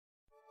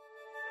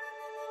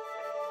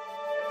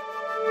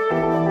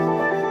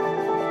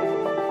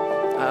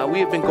We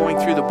have been going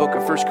through the book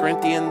of 1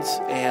 Corinthians,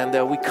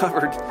 and we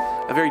covered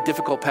a very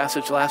difficult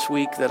passage last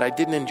week that I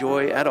didn't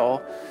enjoy at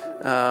all.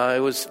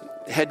 It was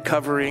head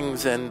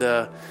coverings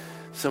and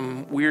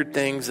some weird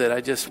things that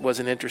I just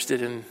wasn't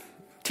interested in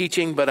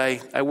teaching, but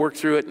I worked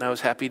through it and I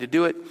was happy to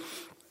do it.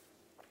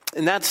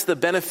 And that's the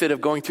benefit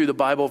of going through the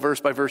Bible verse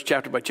by verse,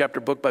 chapter by chapter,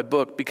 book by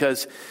book,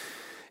 because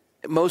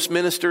most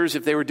ministers,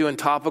 if they were doing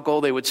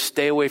topical, they would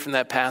stay away from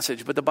that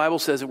passage. But the Bible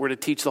says that we're to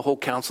teach the whole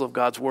counsel of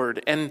God's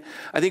word. And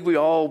I think we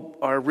all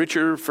are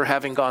richer for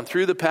having gone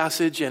through the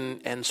passage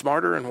and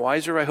smarter and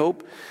wiser, I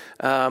hope.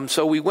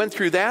 So we went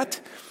through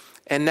that.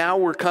 And now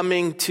we're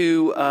coming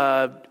to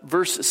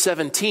verse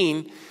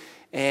 17.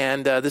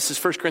 And this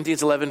is 1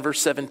 Corinthians 11,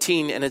 verse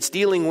 17. And it's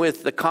dealing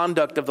with the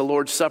conduct of the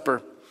Lord's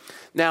Supper.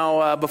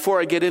 Now, before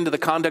I get into the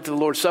conduct of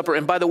the Lord's Supper,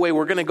 and by the way,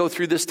 we're going to go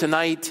through this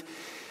tonight.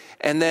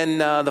 And then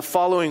the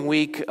following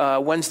week,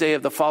 Wednesday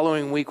of the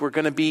following week, we're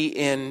going to be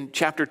in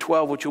chapter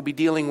 12, which will be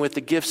dealing with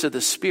the gifts of the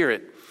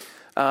Spirit.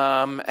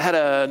 Had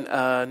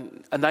a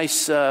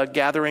nice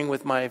gathering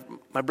with my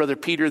brother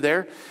Peter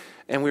there,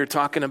 and we were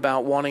talking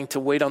about wanting to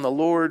wait on the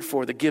Lord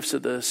for the gifts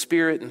of the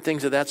Spirit and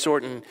things of that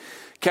sort. And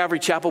Calvary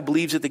Chapel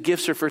believes that the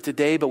gifts are for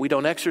today, but we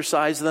don't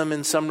exercise them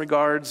in some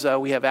regards.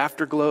 We have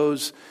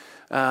afterglows.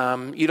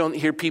 You don't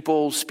hear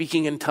people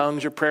speaking in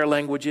tongues or prayer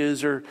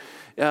languages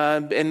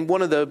and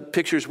one of the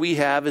pictures we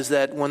have is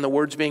that when the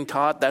word's being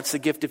taught, that's the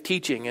gift of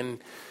teaching. And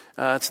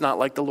it's not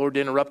like the Lord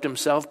to interrupt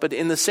himself. But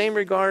in the same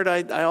regard,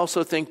 I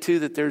also think, too,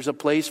 that there's a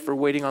place for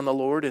waiting on the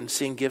Lord and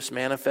seeing gifts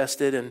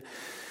manifested. And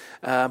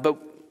I'm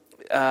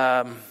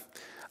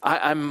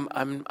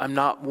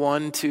not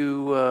one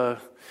to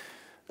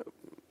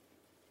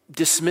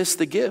dismiss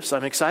the gifts.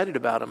 I'm excited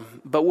about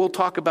them. But we'll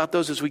talk about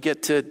those as we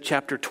get to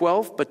chapter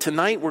 12. But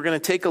tonight we're going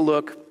to take a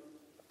look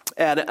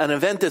at an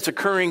event that's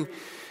occurring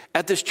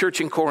at this church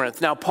in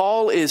Corinth. Now,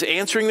 Paul is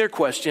answering their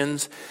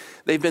questions.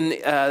 They've been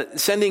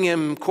sending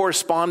him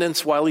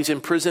correspondence while he's in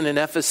prison in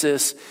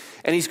Ephesus,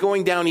 and he's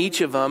going down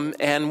each of them.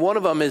 And one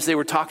of them is they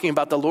were talking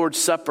about the Lord's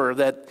Supper,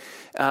 that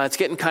it's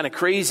getting kind of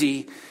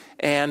crazy,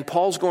 and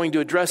Paul's going to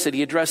address it.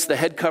 He addressed the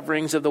head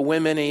coverings of the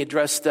women. He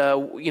addressed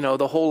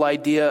the whole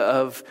idea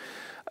of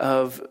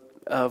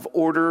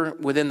order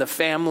within the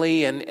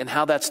family and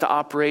how that's to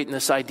operate, and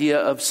this idea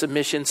of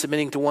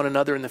submitting to one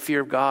another in the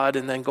fear of God,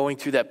 and then going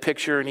through that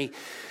picture. And he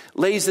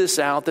lays this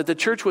out, that the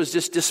church was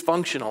just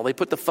dysfunctional. They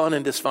put the fun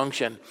in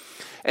dysfunction.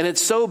 And it's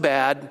so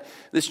bad,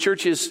 this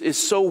church is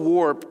so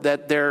warped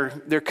that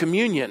their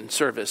communion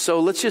service. So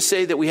let's just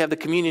say that we have the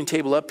communion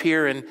table up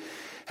here, and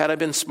had I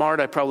been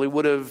smart, I probably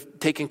would have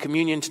taken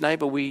communion tonight,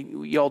 but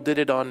we all did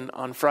it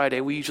on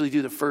Friday. We usually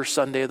do the first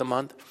Sunday of the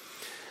month.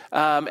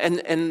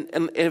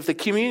 And if the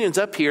communion's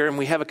up here and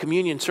we have a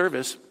communion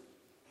service,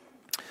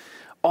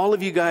 all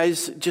of you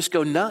guys just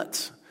go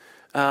nuts.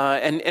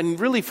 And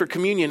really for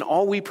communion,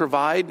 all we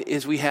provide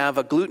is we have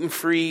a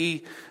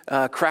gluten-free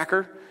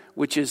cracker,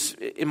 which is,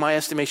 in my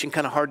estimation,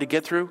 kind of hard to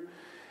get through.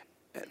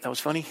 That was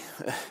funny.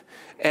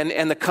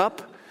 And the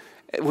cup,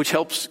 which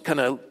helps kind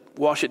of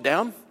wash it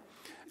down.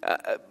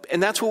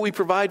 And that's what we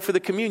provide for the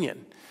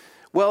communion.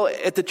 Well,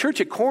 at the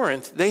church at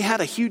Corinth, they had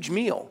a huge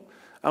meal.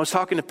 I was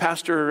talking to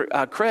Pastor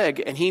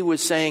Craig, and he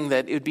was saying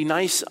that it would be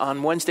nice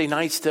on Wednesday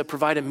nights to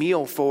provide a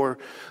meal for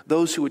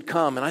those who would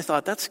come. And I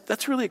thought,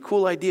 that's really a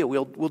cool idea.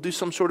 We'll do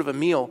some sort of a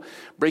meal,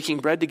 breaking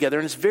bread together.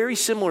 And it's very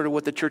similar to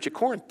what the church at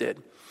Corinth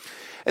did.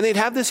 And they'd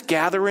have this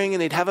gathering,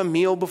 and they'd have a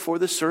meal before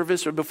the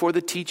service or before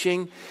the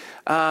teaching.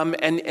 And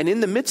in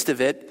the midst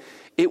of it,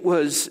 they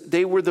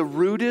were the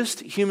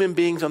rudest human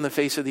beings on the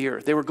face of the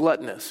earth. They were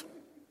gluttonous.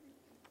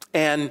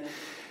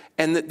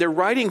 And they're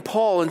writing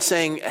Paul and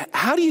saying,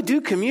 how do you do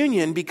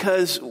communion?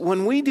 Because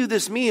when we do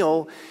this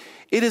meal,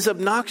 it is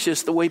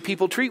obnoxious the way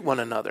people treat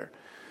one another.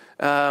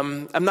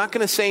 I'm not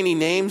going to say any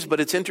names, but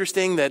it's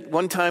interesting that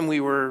one time we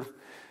were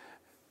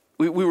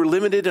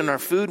limited in our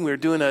food. And we were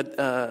doing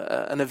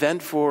an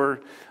event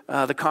for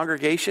the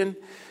congregation.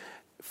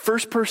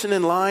 First person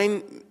in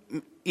line,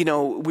 we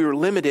were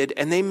limited,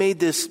 and they made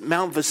this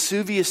Mount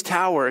Vesuvius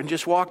tower and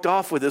just walked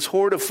off with this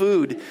hoard of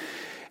food.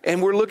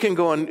 And we're looking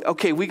going,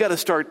 okay, we got to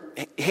start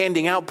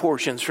handing out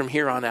portions from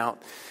here on out.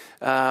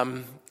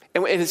 And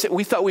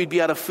we thought we'd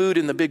be out of food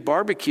in the big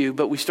barbecue,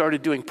 but we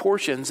started doing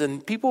portions,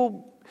 and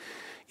people,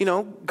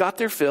 got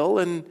their fill,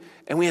 and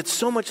we had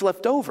so much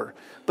left over.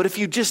 But if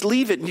you just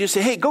leave it and you just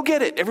say, hey, go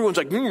get it, everyone's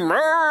like,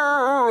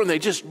 and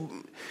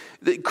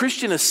the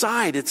Christian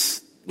aside,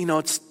 it's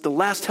the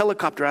last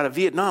helicopter out of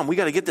Vietnam. We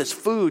got to get this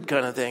food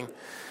kind of thing.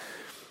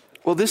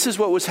 Well, this is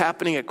what was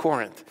happening at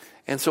Corinth.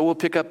 And so we'll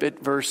pick up at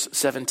verse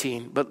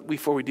 17. But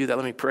before we do that,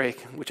 let me pray,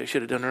 which I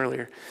should have done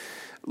earlier.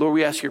 Lord,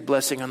 we ask your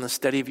blessing on the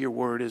study of your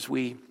word as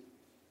we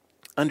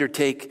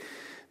undertake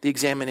the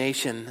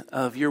examination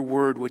of your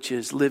word, which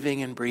is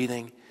living and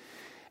breathing.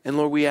 And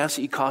Lord, we ask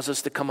that you cause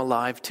us to come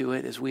alive to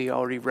it as we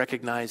already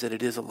recognize that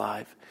it is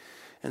alive.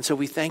 And so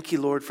we thank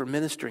you, Lord, for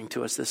ministering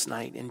to us this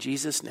night. In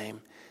Jesus'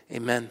 name,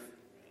 amen.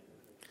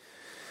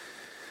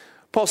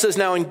 Paul says,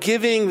 now in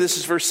giving, this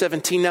is verse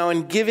 17, now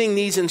in giving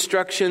these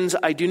instructions,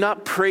 I do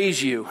not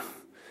praise you,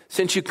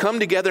 since you come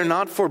together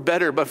not for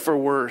better, but for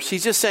worse.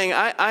 He's just saying,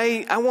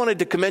 I wanted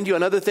to commend you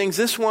on other things.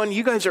 This one,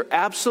 you guys are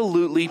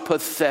absolutely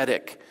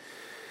pathetic.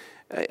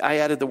 I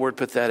added the word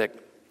pathetic.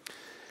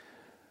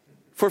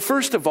 For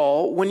first of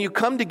all, when you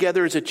come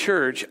together as a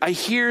church, I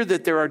hear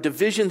that there are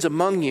divisions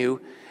among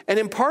you, and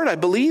in part I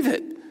believe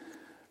it.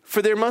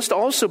 For there must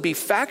also be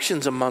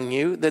factions among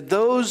you, that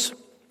those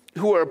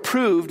who are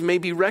approved may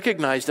be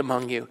recognized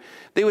among you.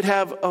 They would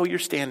have, oh, you're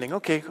standing.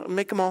 Okay,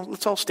 make them all,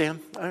 let's all stand.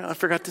 I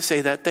forgot to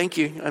say that. Thank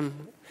you.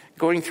 I'm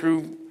going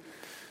through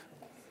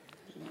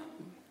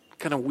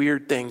kind of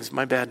weird things.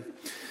 My bad.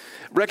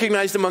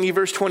 Recognized among you,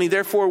 verse 20,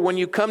 therefore, when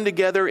you come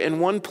together in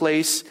one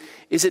place,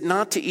 is it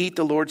not to eat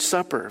the Lord's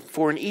Supper?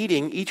 For in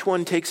eating, each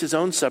one takes his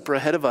own supper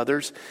ahead of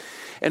others,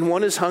 and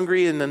one is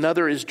hungry and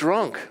another is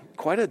drunk.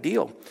 Quite a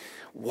deal.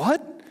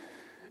 What?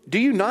 Do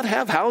you not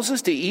have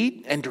houses to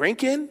eat and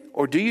drink in?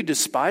 Or do you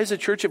despise the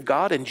church of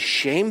God and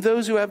shame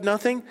those who have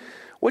nothing?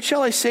 What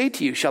shall I say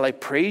to you? Shall I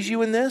praise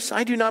you in this?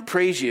 I do not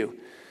praise you.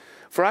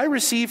 For I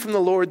received from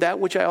the Lord that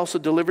which I also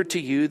delivered to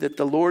you, that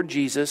the Lord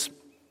Jesus,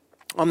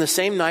 on the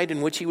same night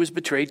in which he was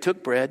betrayed,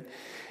 took bread,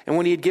 and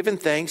when he had given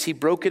thanks, he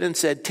broke it and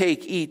said,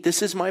 take, eat,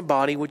 this is my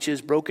body, which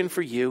is broken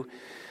for you.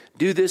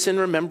 Do this in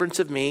remembrance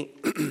of me.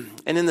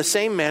 And in the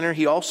same manner,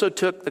 he also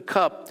took the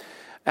cup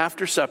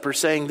after supper,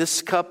 saying,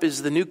 this cup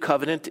is the new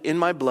covenant in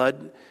my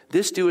blood.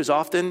 This do as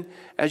often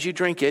as you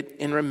drink it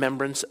in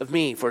remembrance of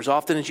me. For as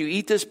often as you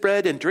eat this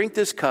bread and drink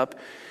this cup,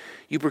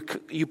 you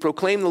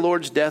proclaim the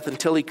Lord's death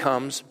until he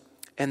comes.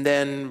 And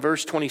then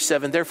verse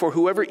 27, therefore,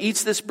 whoever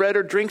eats this bread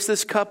or drinks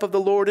this cup of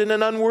the Lord in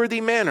an unworthy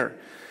manner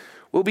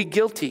will be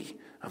guilty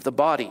of the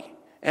body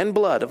and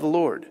blood of the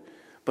Lord.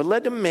 But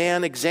let a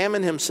man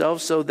examine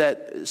himself, so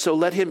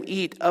let him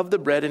eat of the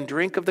bread and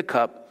drink of the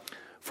cup.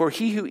 For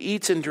he who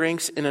eats and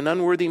drinks in an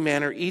unworthy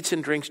manner eats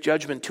and drinks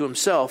judgment to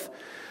himself,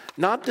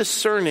 not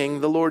discerning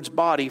the Lord's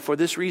body. For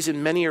this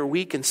reason many are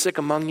weak and sick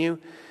among you,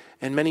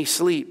 and many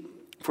sleep.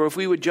 For if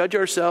we would judge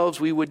ourselves,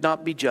 we would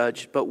not be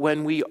judged. But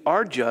when we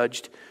are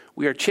judged,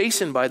 we are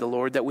chastened by the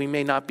Lord, that we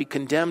may not be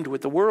condemned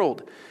with the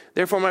world.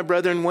 Therefore, my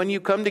brethren, when you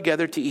come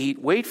together to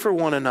eat, wait for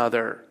one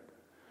another.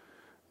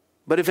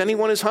 But if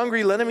anyone is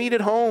hungry, let him eat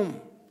at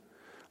home,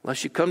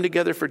 lest you come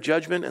together for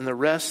judgment, and the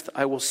rest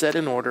I will set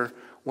in order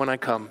when I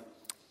come.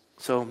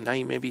 So now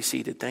you may be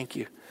seated. Thank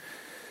you.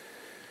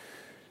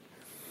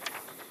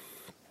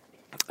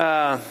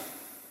 So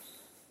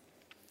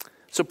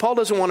Paul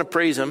doesn't want to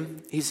praise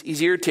him.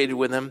 He's irritated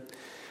with him.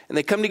 And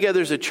they come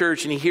together as a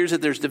church, and he hears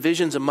that there's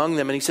divisions among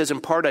them. And he says,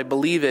 in part, I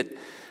believe it,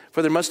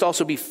 for there must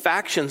also be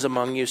factions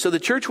among you. So the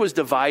church was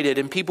divided,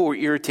 and people were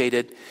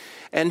irritated.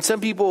 And some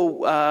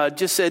people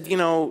just said,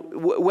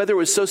 whether it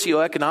was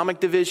socioeconomic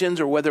divisions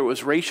or whether it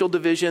was racial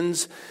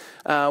divisions.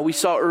 We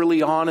saw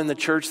early on in the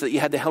church that you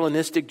had the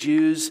Hellenistic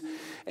Jews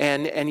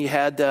and you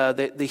had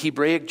the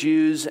Hebraic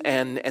Jews,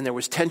 and there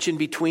was tension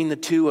between the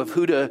two of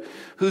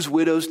whose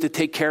widows to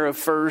take care of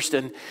first.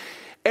 And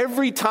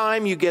every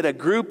time you get a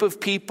group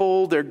of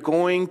people, they're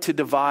going to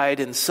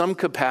divide in some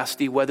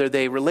capacity, whether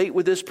they relate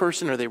with this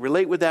person or they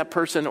relate with that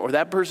person, or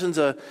that person's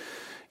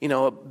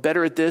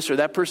better at this, or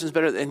that person's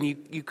better, and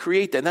you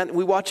create that. And that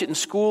we watch it in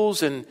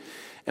schools and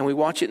we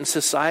watch it in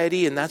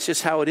society, and that's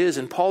just how it is.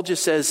 And Paul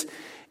just says,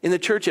 in the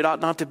church, it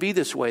ought not to be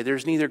this way.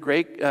 There's neither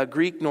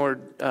Greek nor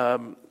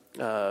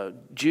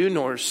Jew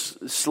nor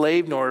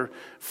slave nor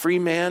free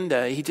man.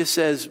 He just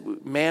says,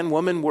 man,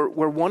 woman,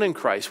 we're one in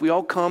Christ. We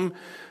all come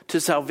to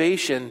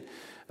salvation,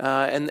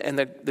 and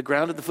the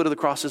ground at the foot of the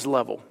cross is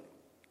level.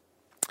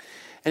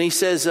 And he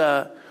says,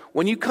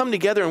 when you come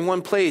together in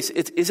one place,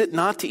 is it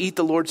not to eat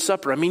the Lord's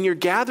Supper? I mean, you're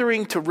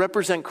gathering to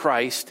represent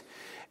Christ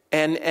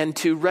and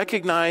to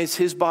recognize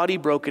his body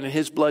broken and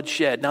his blood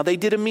shed. Now, they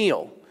did a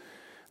meal.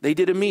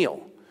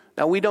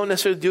 Now, we don't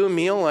necessarily do a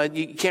meal.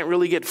 You can't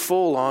really get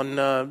full on,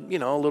 a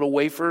little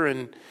wafer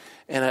and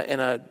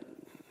a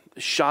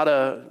shot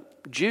of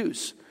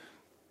juice.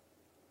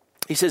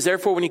 He says,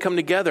 therefore, when you come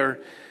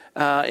together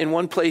in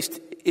one place,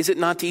 is it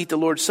not to eat the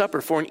Lord's Supper?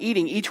 For in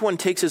eating, each one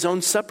takes his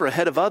own supper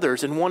ahead of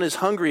others, and one is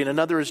hungry and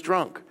another is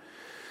drunk.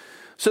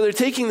 So they're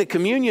taking the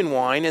communion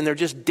wine and they're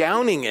just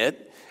downing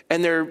it,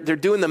 and they're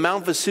doing the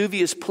Mount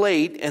Vesuvius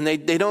plate, and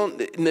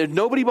there's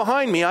nobody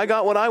behind me. I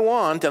got what I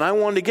want, and I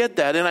wanted to get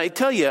that. And I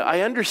tell you,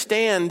 I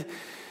understand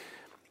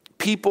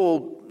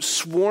people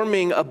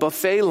swarming a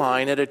buffet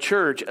line at a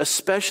church,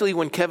 especially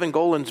when Kevin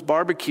Golan's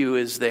barbecue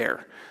is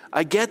there.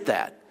 I get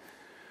that.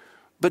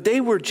 But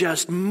they were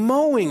just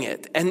mowing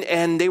it,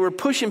 and they were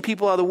pushing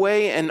people out of the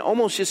way and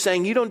almost just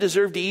saying, you don't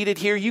deserve to eat it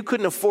here. You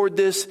couldn't afford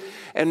this,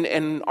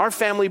 and our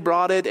family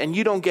brought it, and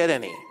you don't get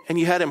any. And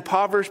you had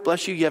impoverished,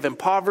 bless you, you have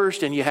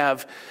impoverished, and you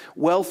have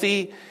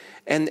wealthy,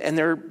 and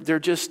they're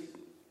just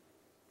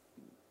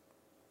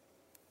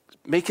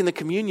making the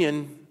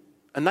communion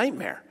a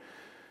nightmare.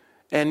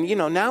 And,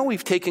 now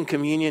we've taken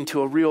communion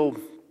to a real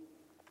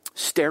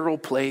sterile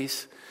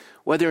place.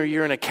 Whether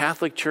you're in a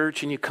Catholic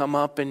church and you come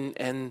up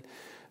and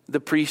the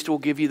priest will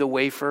give you the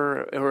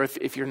wafer, or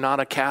if you're not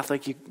a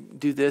Catholic, you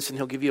do this and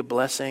he'll give you a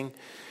blessing.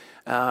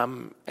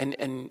 And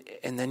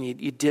then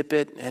you dip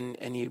it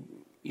and you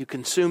you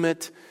consume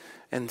it,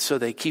 and so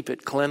they keep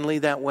it cleanly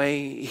that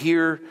way.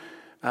 Here,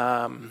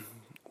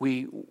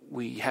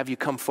 we have you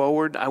come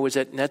forward. I was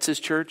at Netz's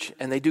church,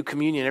 and they do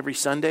communion every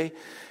Sunday,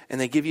 and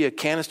they give you a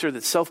canister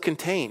that's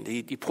self-contained.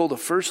 You pull the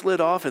first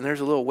lid off, and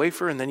there's a little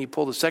wafer, and then you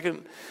pull the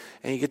second,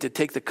 and you get to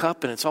take the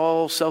cup, and it's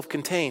all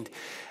self-contained.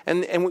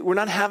 And we're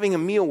not having a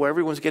meal where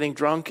everyone's getting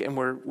drunk, and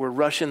we're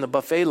rushing the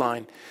buffet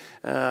line.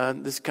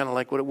 This is kind of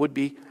like what it would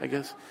be, I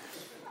guess.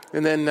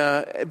 And then,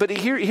 but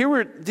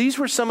these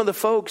were some of the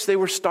folks. They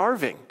were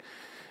starving.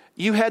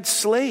 You had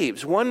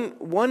slaves.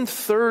 One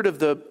third of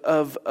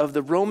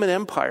the Roman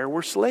Empire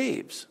were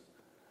slaves.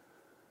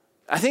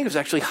 I think it was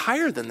actually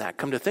higher than that.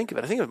 Come to think of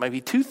it, I think it might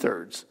be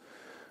 2/3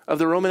 of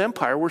the Roman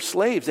Empire were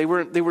slaves. They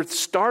were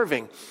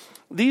starving.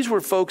 These were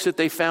folks that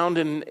they found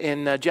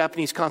in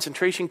Japanese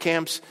concentration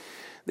camps.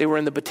 They were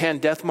in the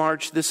Bataan Death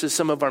March. This is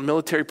some of our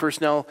military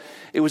personnel.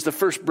 It was the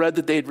first bread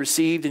that they had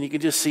received, and you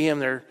could just see them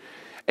there.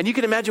 And you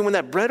can imagine when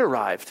that bread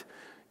arrived,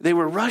 they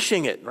were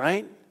rushing it,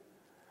 right?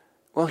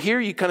 Well, here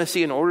you kind of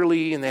see an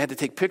orderly, and they had to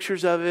take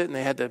pictures of it, and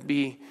they had to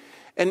be...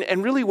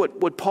 And really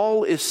what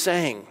Paul is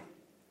saying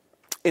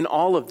in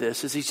all of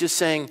this is he's just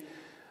saying,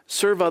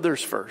 serve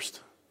others first.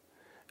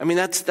 I mean,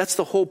 that's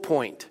the whole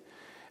point.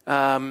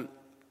 Look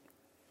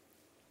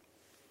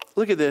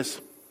at this.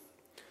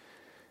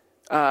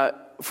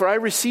 For I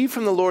received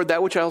from the Lord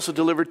that which I also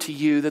delivered to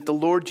you, that the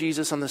Lord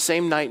Jesus on the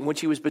same night in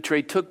which he was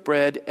betrayed took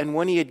bread, and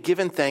when he had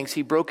given thanks,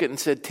 he broke it and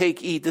said,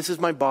 take, eat, this is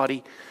my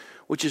body,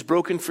 which is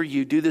broken for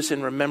you. Do this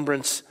in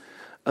remembrance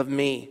of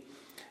me.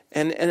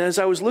 And as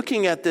I was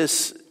looking at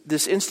this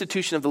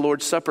institution of the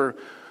Lord's Supper,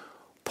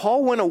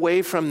 Paul went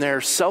away from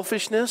their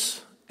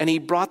selfishness, and he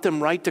brought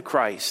them right to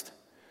Christ.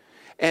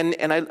 And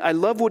I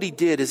love what he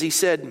did, is he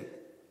said,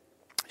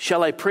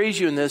 shall I praise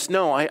you in this?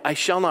 No, I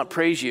shall not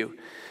praise you.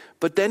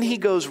 But then he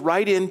goes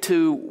right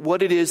into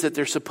what it is that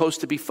they're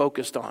supposed to be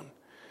focused on.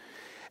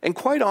 And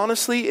quite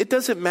honestly, it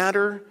doesn't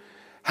matter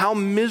how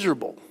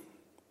miserable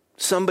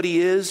somebody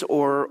is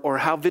or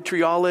how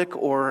vitriolic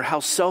or how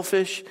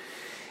selfish.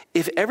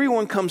 If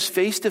everyone comes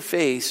face to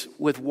face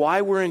with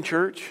why we're in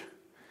church,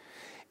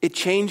 it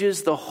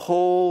changes the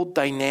whole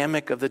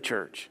dynamic of the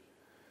church.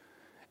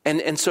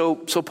 And so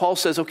Paul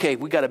says, okay,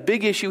 we got a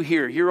big issue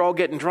here. You're all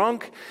getting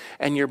drunk,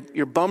 and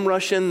you're bum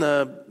rushing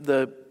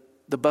the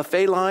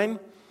buffet line.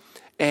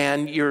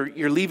 And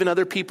you're leaving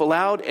other people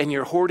out, and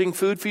you're hoarding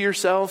food for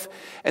yourself.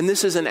 And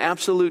this is an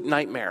absolute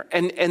nightmare.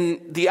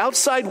 And the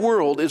outside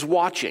world is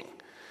watching.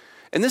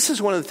 And this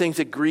is one of the things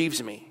that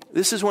grieves me.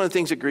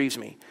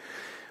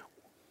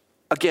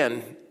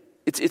 Again,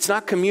 it's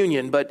not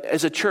communion, but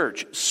as a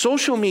church,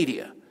 social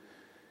media,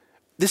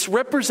 this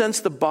represents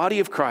the body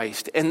of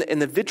Christ, and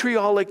the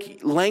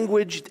vitriolic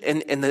language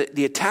and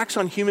the attacks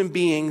on human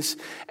beings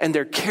and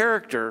their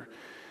character.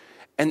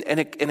 And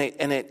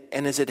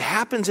as it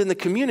happens in the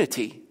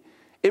community,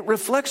 it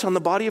reflects on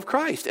the body of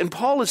Christ. And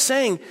Paul is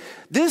saying,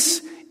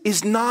 this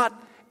is not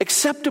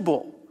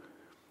acceptable.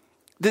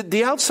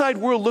 The outside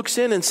world looks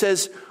in and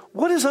says,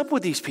 what is up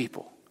with these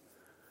people?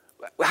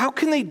 How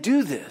can they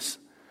do this?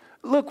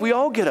 Look, we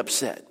all get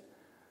upset.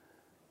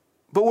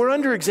 But we're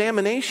under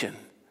examination.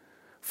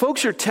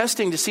 Folks are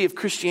testing to see if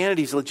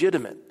Christianity is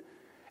legitimate.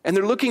 And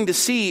they're looking to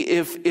see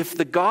if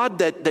the God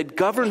that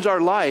governs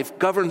our life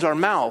governs our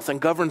mouth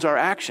and governs our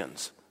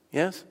actions.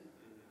 Yes?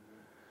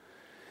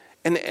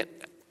 And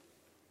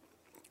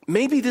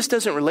maybe this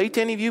doesn't relate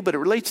to any of you, but it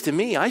relates to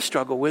me. I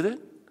struggle with it.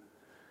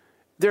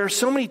 There are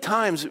so many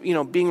times,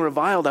 being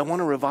reviled, I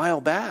want to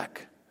revile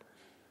back.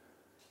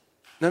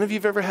 None of you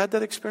have ever had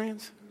that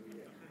experience?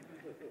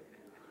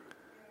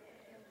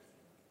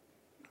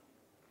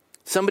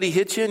 Somebody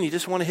hits you and you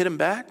just want to hit them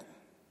back?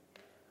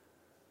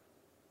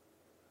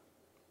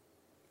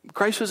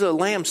 Christ was a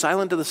lamb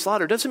silent to the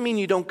slaughter. Doesn't mean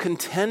you don't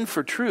contend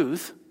for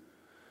truth.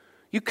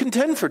 You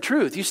contend for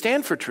truth. You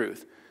stand for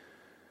truth.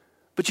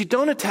 But you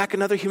don't attack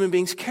another human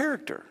being's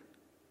character.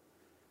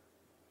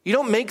 You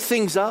don't make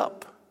things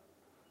up.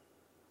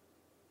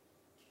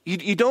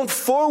 You don't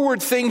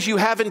forward things you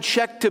haven't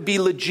checked to be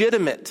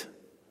legitimate.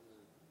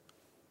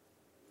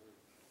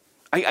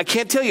 I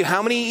can't tell you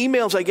how many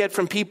emails I get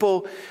from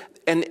people,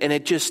 and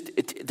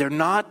they're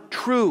not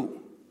true.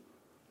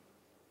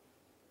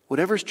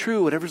 Whatever's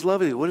true, whatever's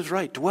lovely, what is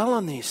right, dwell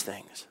on these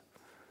things.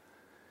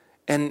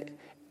 And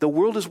the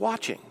world is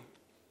watching.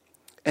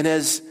 And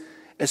as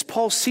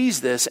Paul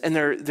sees this and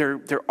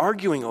they're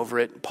arguing over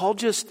it, Paul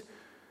just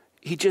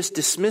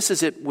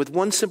dismisses it with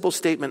one simple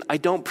statement: I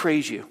don't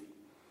praise you.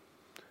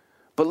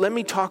 But let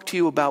me talk to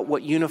you about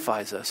what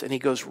unifies us. And he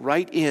goes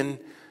right in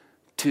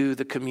to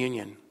the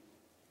communion.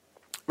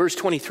 Verse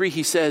 23,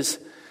 he says,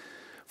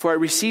 for I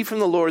received from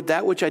the Lord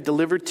that which I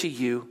delivered to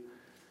you,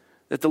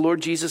 that the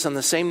Lord Jesus on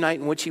the same night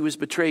in which he was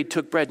betrayed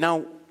took bread.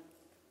 Now,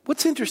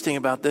 what's interesting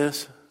about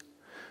this?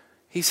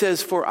 He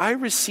says, for I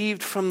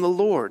received from the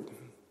Lord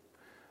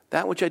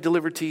that which I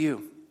delivered to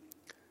you.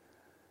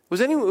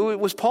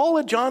 Was Paul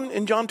in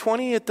John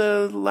 20 at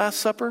the Last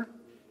Supper?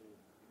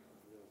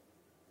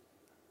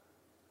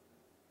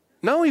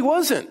 No, he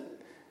wasn't.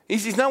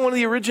 He's not one of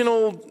the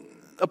original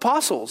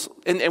apostles.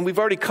 And we've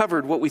already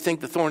covered what we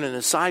think the thorn in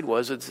his side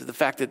was. It's the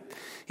fact that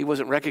he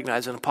wasn't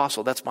recognized as an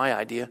apostle. That's my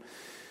idea.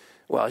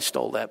 Well, I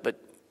stole that, but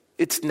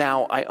it's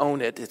now, I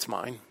own it. It's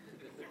mine.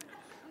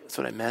 That's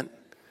what I meant.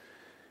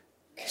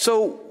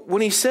 So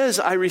when he says,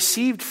 I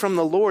received from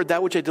the Lord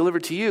that which I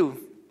delivered to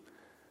you,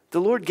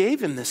 the Lord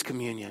gave him this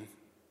communion.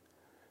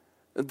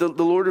 The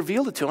Lord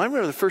revealed it to him. I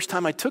remember the first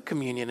time I took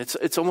communion.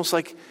 It's almost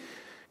like,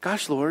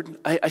 gosh, Lord,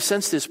 I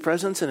sensed his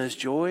presence and his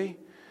joy.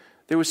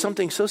 There was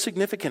something so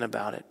significant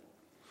about it.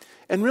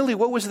 And really,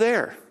 what was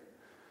there?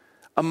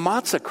 A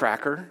matzah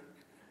cracker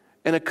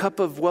and a cup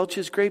of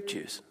Welch's grape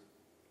juice.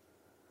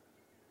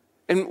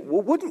 And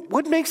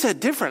what makes that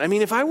different? I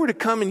mean, if I were to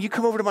come and you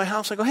come over to my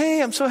house, I go,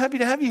 hey, I'm so happy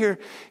to have you here.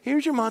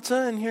 Here's your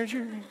matzah and here's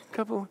your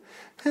cup of...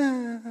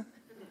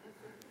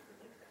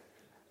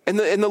 And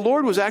the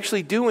Lord was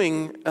actually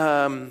doing,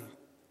 a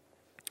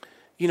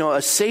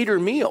Seder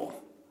meal.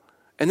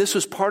 And this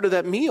was part of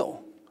that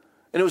meal.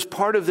 And it was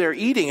part of their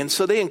eating. And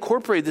so they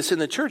incorporated this in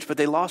the church, but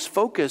they lost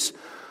focus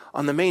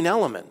on the main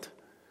element.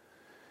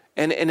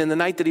 And in the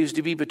night that he was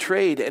to be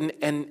betrayed.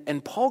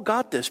 And Paul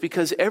got this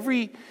because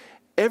every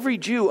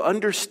Jew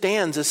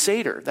understands a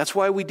Seder. That's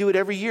why we do it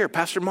every year.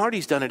 Pastor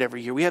Marty's done it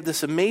every year. We have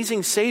this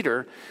amazing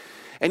Seder.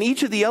 And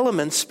each of the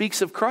elements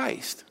speaks of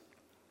Christ.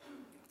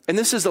 And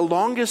this is the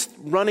longest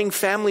running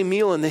family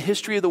meal in the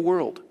history of the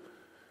world.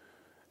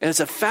 And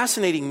it's a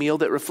fascinating meal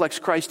that reflects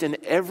Christ in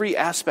every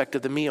aspect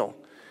of the meal.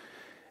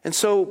 And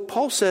so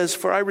Paul says,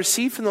 for I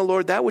received from the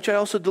Lord that which I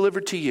also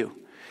delivered to you.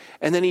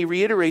 And then he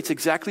reiterates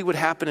exactly what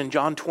happened in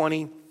John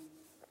 20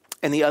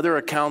 and the other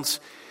accounts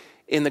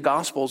in the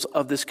Gospels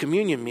of this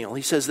communion meal.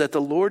 He says that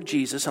the Lord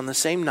Jesus, on the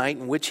same night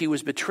in which he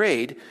was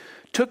betrayed,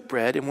 took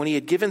bread, and when he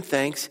had given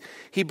thanks,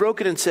 he broke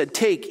it and said,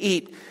 take,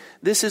 eat.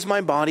 This is my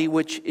body,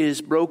 which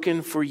is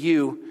broken for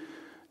you.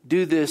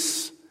 Do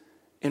this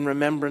in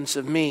remembrance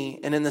of me.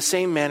 And in the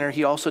same manner,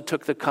 he also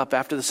took the cup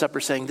after the supper,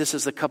 saying, this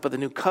is the cup of the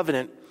new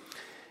covenant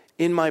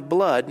in my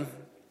blood.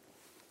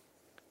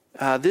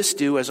 This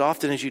do as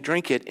often as you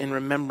drink it in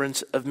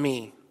remembrance of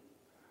me.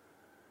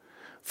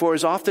 For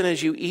as often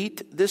as you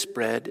eat this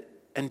bread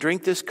and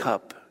drink this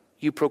cup,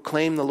 you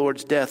proclaim the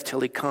Lord's death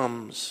till he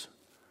comes.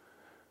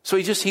 So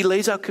he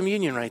lays out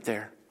communion right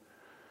there.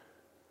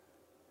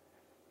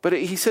 But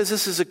he says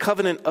this is a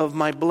covenant of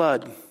my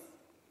blood.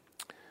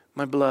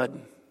 My blood.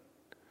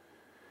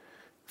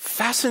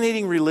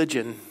 Fascinating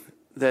religion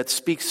that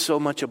speaks so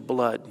much of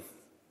blood.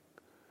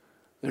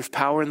 There's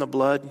power in the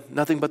blood,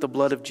 nothing but the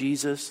blood of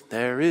Jesus.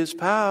 There is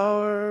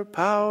power,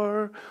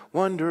 power,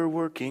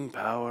 wonder-working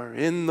power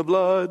in the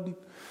blood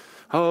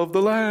of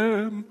the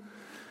Lamb.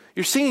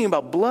 You're singing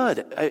about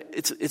blood.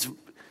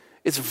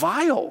 It's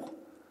vile.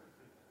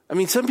 I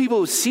mean, some people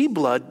who see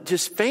blood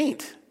just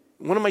faint.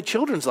 One of my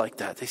children's like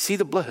that. They see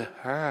the blood.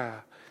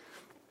 I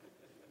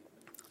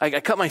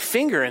cut my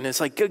finger and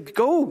it's like,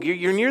 go,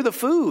 you're near the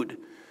food.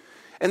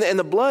 And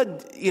the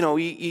blood,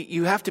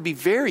 you have to be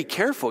very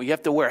careful. You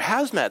have to wear a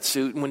hazmat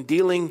suit when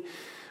dealing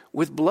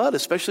with blood,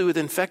 especially with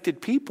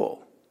infected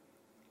people.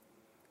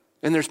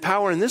 And there's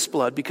power in this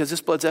blood because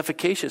this blood's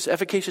efficacious.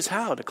 Efficacious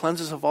how? To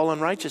cleanse us of all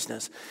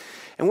unrighteousness.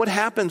 And what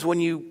happens when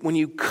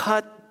you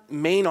cut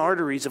main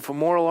arteries, a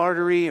femoral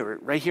artery, or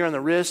right here on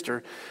the wrist,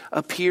 or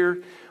up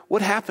here?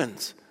 What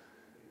happens?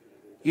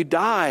 You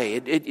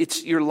die.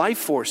 It's your life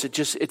force.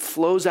 It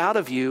flows out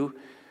of you,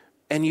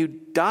 and you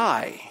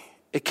die.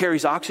 It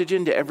carries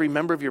oxygen to every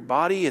member of your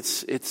body.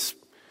 It's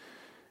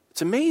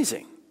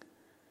amazing.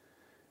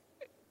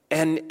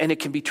 And it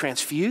can be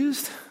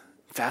transfused.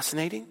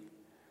 Fascinating.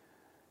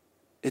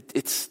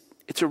 It's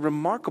a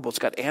remarkable. It's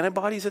got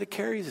antibodies that it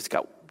carries. It's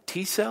got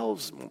T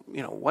cells,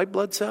 white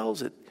blood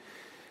cells.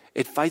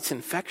 It fights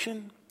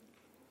infection.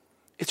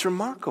 It's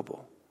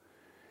remarkable.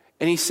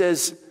 And he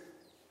says,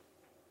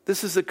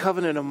 this is the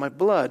covenant of my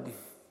blood.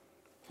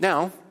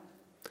 Now,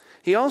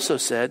 he also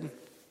said,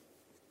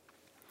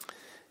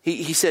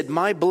 he said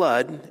my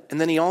blood, and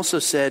then he also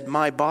said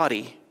my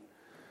body.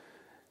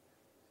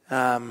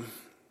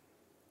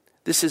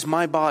 This is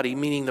my body,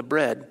 meaning the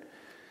bread,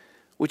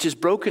 which is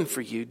broken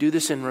for you. Do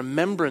this in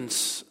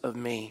remembrance of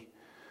me.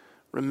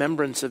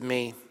 Remembrance of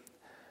me.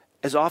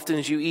 As often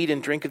as you eat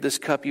and drink of this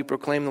cup, you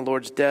proclaim the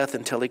Lord's death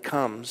until he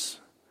comes.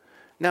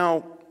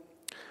 Now,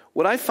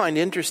 what I find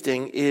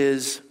interesting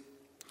is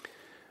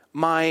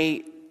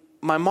my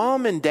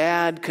mom and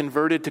dad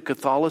converted to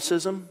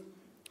Catholicism.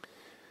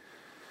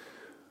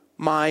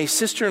 My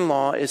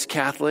sister-in-law is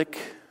Catholic.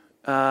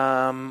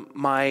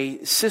 My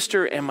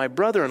sister and my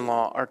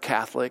brother-in-law are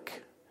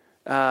Catholic.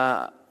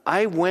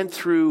 I went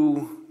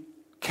through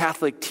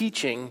Catholic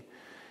teaching,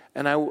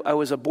 and I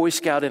was a Boy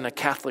Scout in a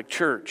Catholic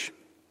church.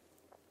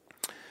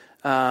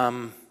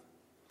 And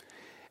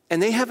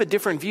they have a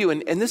different view.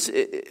 And this,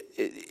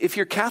 if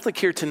you're Catholic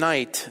here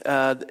tonight,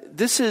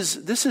 this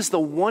is the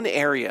one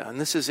area,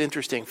 and this is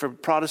interesting for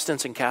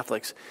Protestants and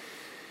Catholics.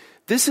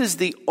 This is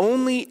the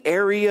only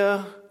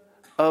area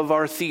of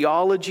our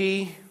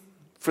theology,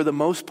 for the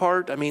most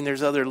part. I mean,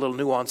 there's other little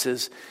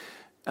nuances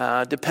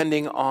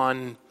depending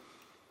on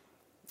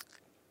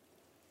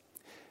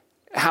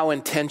how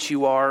intense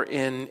you are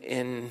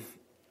in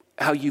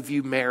how you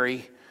view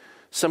Mary.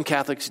 Some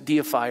Catholics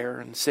deify her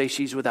and say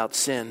she's without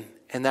sin.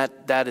 And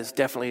that is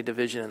definitely a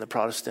division in the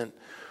Protestant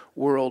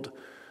world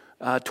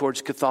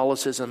towards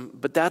Catholicism.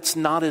 But that's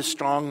not as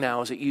strong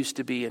now as it used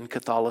to be in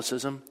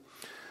Catholicism.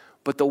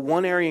 But the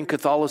one area in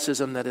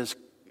Catholicism that is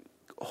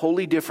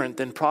wholly different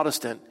than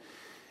Protestant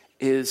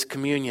is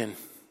communion.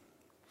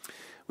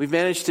 We've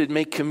managed to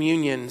make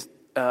communion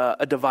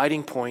a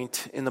dividing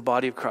point in the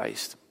body of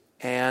Christ.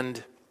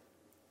 And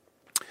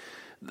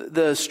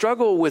the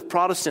struggle with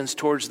Protestants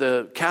towards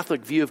the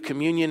Catholic view of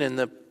communion and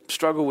the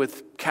struggle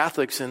with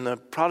Catholics in the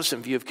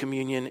Protestant view of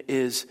communion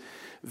is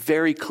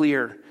very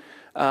clear.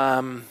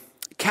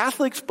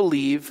 Catholics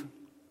believe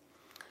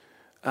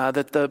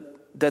that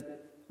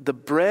the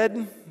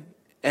bread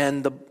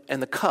and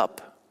the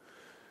cup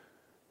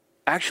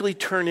actually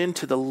turn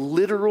into the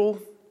literal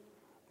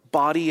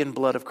body and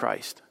blood of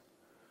Christ.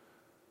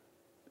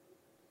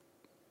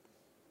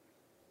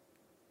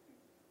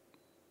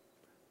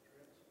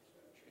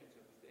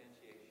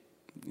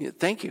 Yeah,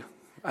 thank you.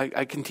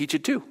 I can teach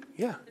it too.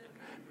 Yeah.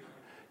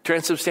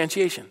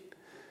 Transubstantiation.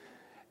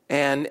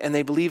 And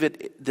they believe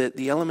that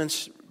the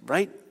elements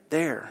right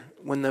there,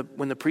 when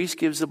the priest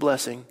gives the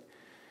blessing,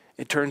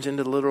 it turns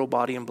into the literal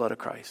body and blood of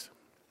Christ.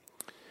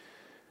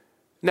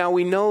 Now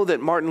we know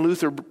that Martin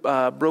Luther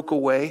broke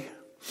away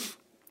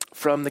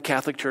from the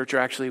Catholic Church, or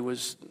actually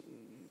was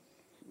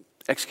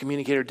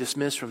excommunicated or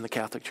dismissed from the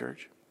Catholic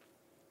Church.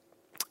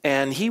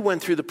 And he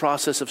went through the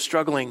process of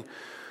struggling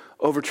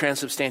over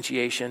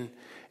transubstantiation.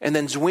 And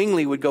then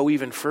Zwingli would go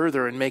even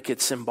further and make it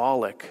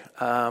symbolic.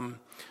 Martin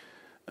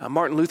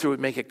Luther would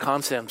make it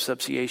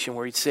consubstantiation,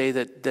 where he'd say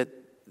that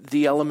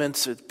the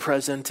elements are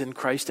present and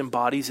Christ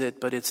embodies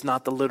it, but it's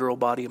not the literal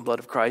body and blood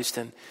of Christ.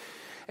 And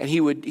he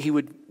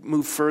would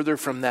move further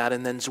from that.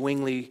 And then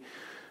Zwingli,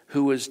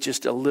 who was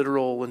just a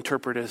literal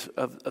interpreter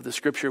of the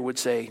Scripture, would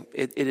say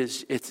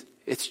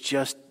it's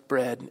just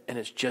bread and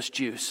it's just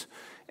juice,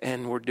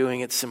 and we're doing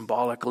it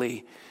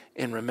symbolically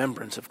in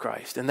remembrance of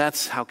Christ. And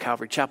that's how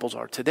Calvary chapels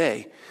are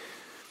today.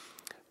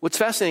 What's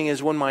fascinating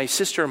is when my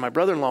sister and my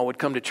brother-in-law would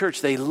come to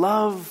church, they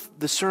love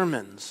the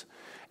sermons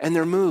and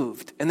they're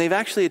moved. And they've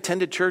actually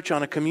attended church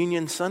on a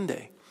communion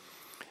Sunday,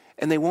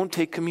 and they won't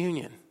take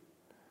communion.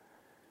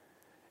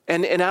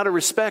 And out of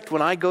respect,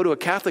 when I go to a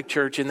Catholic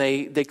church and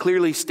they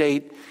clearly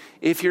state,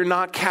 if you're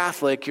not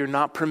Catholic, you're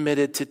not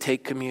permitted to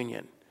take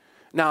communion.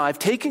 Now, I've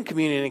taken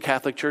communion in a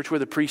Catholic church where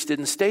the priest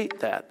didn't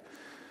state that,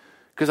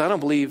 because I don't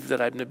believe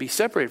that I'm to be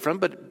separated from,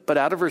 but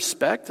out of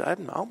respect,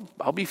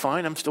 I'll be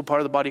fine. I'm still part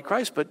of the body of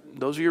Christ, but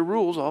those are your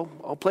rules.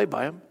 I'll play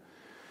by them.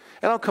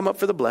 And I'll come up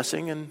for the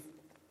blessing, and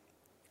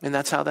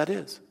that's how that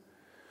is.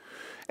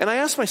 And I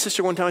asked my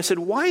sister one time, I said,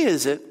 why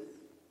is it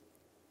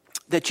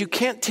that you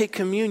can't take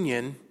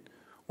communion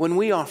when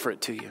we offer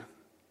it to you?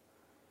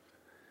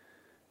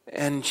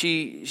 And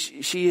she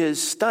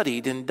has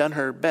studied and done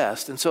her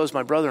best, and so has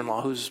my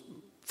brother-in-law, who's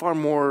far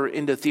more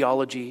into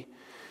theology.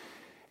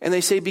 And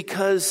they say,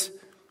 because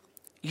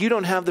you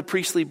don't have the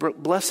priestly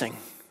blessing.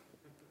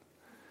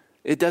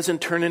 It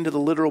doesn't turn into the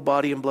literal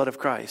body and blood of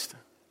Christ.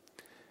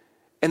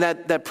 And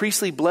that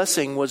priestly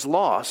blessing was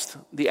lost,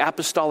 the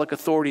apostolic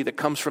authority that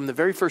comes from the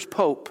very first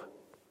pope,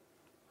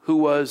 who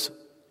was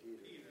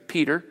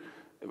Peter,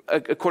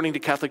 according to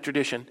Catholic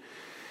tradition,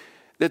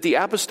 that the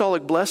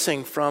apostolic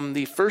blessing from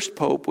the first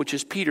pope, which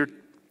is Peter,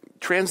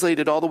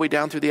 translated all the way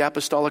down through the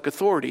apostolic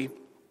authority,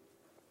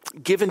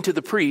 given to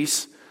the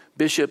priests,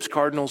 bishops,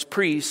 cardinals,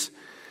 priests,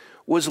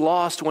 was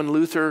lost when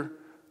Luther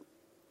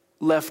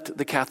left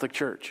the Catholic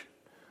Church.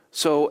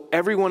 So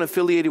everyone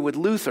affiliated with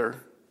Luther,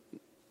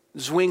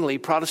 Zwingli,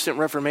 Protestant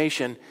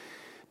Reformation,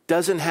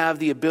 doesn't have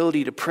the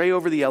ability to pray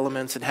over the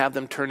elements and have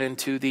them turn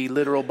into the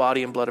literal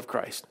body and blood of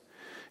Christ.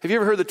 Have you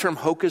ever heard the term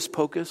hocus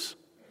pocus?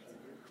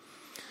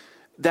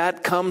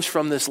 That comes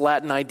from this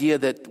Latin idea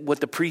that what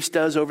the priest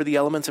does over the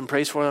elements and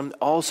prays for them,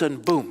 all of a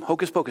sudden, boom,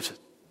 hocus pocus.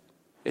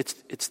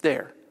 It's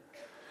there.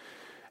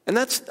 And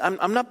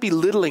I'm not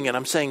belittling it.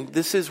 I'm saying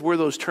this is where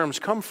those terms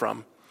come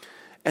from.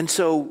 And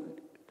so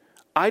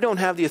I don't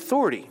have the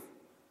authority.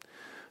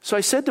 So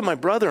I said to my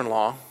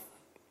brother-in-law,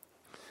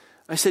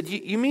 I said,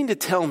 you mean to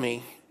tell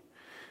me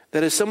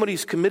that as somebody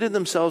who's committed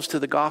themselves to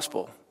the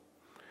gospel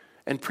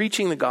and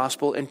preaching the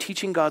gospel and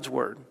teaching God's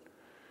word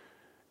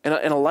and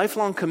a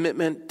lifelong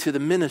commitment to the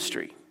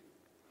ministry,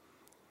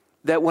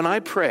 that when I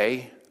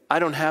pray, I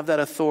don't have that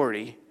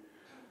authority,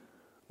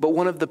 but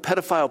one of the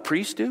pedophile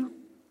priests do?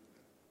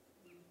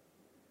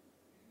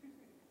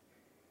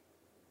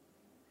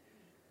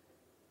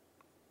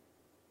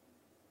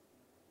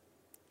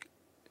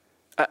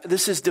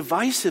 This is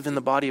divisive in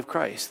the body of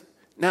Christ.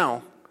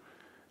 Now,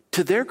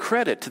 to their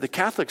credit, to the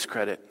Catholics'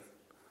 credit,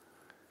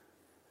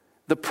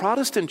 the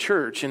Protestant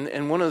church,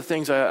 and one of the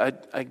things I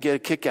get a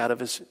kick out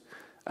of is,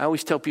 I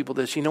always tell people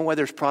this, you know why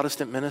there's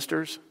Protestant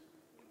ministers?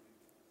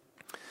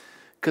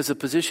 Because the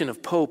position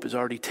of Pope is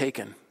already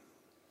taken.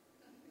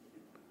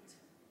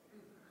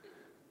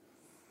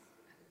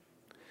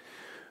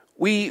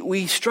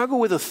 We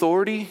struggle with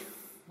authority,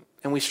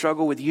 and we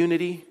struggle with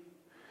unity.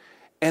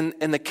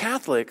 And the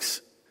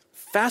Catholics,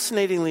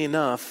 fascinatingly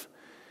enough,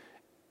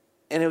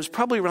 and it was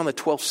probably around the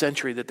 12th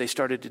century that they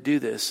started to do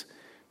this,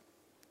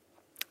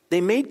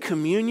 they made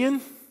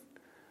communion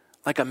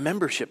like a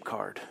membership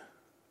card.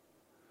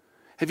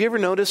 Have you ever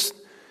noticed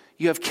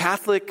you have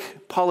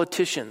Catholic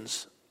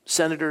politicians,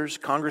 senators,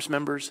 Congress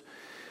members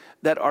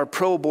that are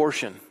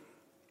pro-abortion?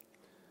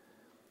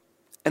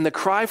 And the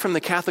cry from the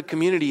Catholic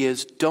community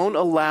is, don't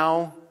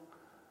allow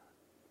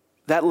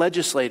that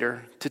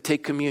legislator to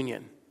take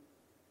communion.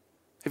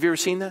 Have you ever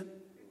seen that?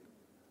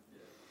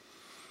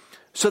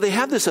 So they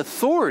have this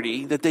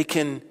authority that they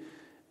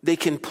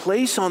can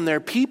place on their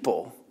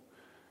people,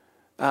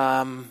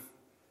 and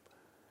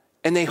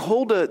they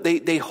hold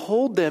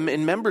them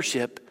in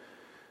membership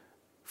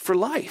for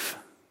life.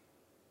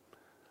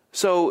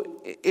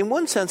 So in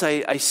one sense,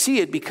 I see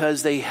it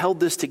because they held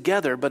this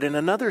together, but in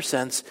another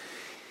sense,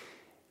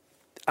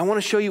 I want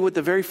to show you what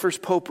the very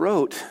first Pope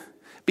wrote.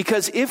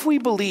 Because if we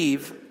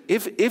believe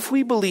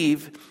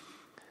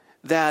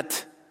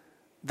that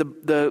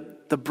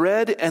the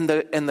bread and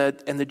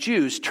the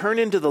juice turn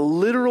into the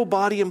literal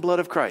body and blood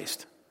of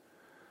Christ,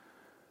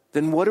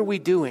 then what are we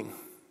doing?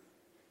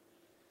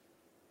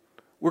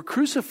 We're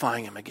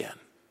crucifying him again.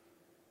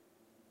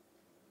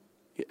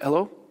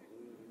 Hello?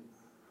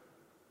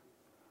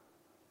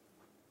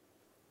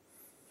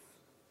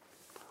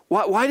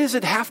 Why does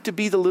it have to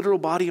be the literal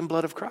body and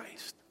blood of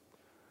Christ?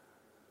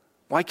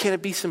 Why can't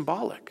it be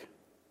symbolic?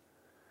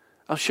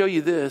 I'll show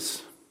you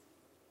this.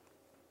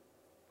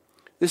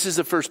 This is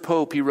the first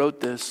Pope. He wrote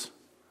this.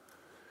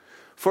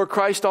 For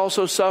Christ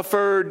also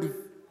suffered.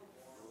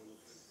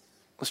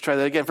 Let's try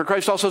that again. For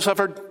Christ also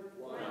suffered.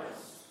 Once.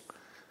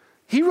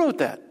 He wrote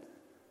that.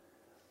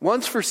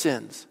 Once for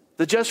sins,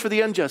 the just for the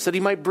unjust, that he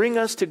might bring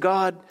us to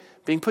God,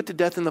 being put to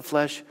death in the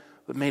flesh,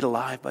 but made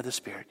alive by the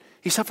Spirit.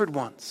 He suffered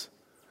once.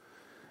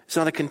 It's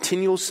not a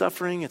continual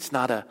suffering. It's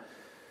not a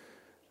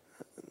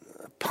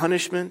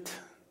punishment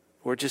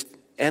or just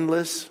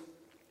endless.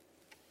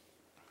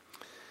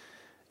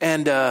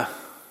 And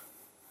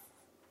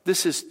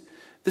this is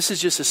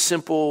just a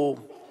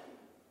simple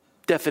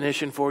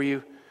definition for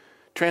you.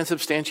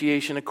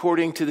 Transubstantiation,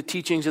 according to the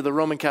teachings of the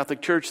Roman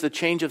Catholic Church, the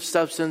change of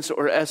substance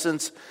or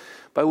essence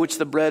by which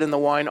the bread and the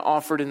wine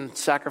offered in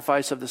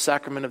sacrifice of the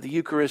sacrament of the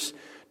Eucharist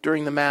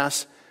during the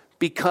Mass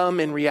become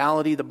in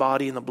reality the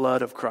body and the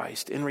blood of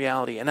Christ. In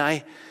reality.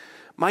 And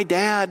my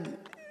dad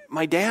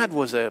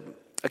was a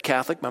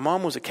Catholic. My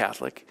mom was a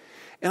Catholic.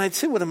 And I'd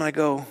sit with him and I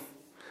go,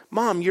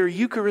 Mom, you're a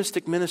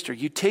Eucharistic minister.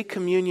 You take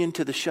communion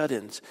to the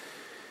shut-ins.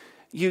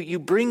 You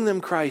bring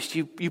them Christ.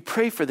 You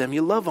pray for them.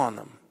 You love on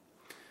them.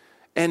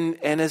 And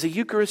as a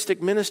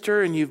Eucharistic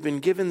minister, and you've been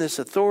given this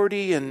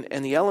authority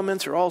and the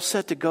elements are all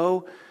set to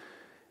go,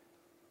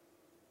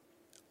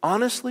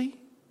 honestly,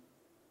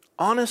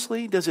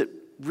 does it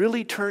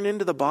really turn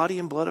into the body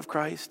and blood of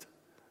Christ?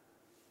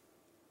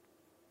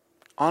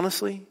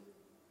 Honestly?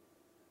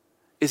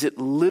 Is it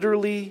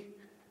literally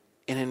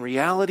and in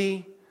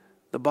reality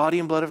the body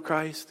and blood of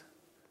Christ?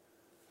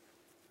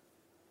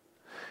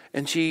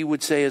 And she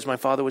would say, as my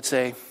father would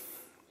say,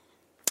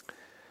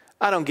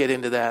 I don't get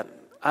into that.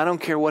 I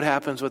don't care what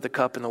happens with the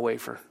cup and the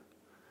wafer.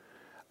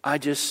 I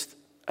just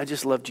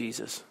love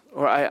Jesus.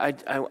 Or I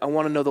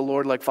want to know the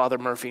Lord like Father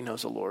Murphy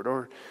knows the Lord.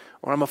 Or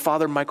I'm a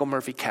Father Michael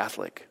Murphy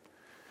Catholic.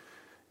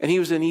 And he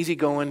was an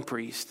easygoing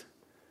priest.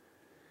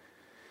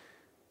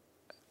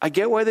 I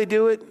get why they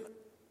do it.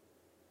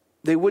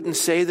 They wouldn't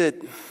say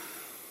that,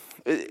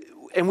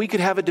 and we could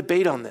have a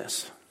debate on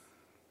this.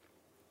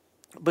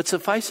 But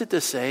suffice it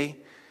to say,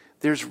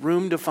 there's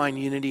room to find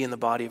unity in the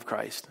body of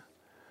Christ.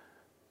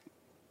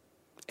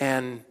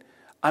 And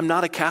I'm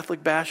not a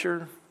Catholic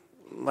basher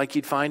like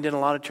you'd find in a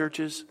lot of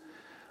churches.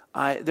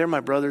 They're my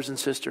brothers and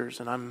sisters,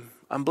 and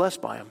I'm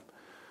blessed by them.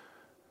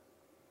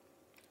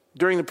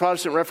 During the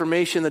Protestant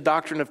Reformation, the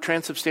doctrine of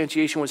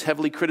transubstantiation was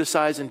heavily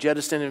criticized and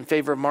jettisoned in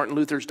favor of Martin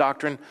Luther's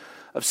doctrine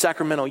of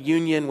sacramental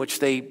union, which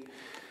they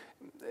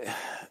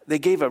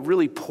gave a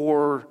really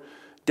poor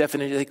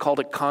definition. They called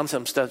it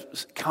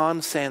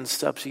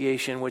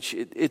consubstantiation, which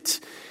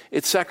it's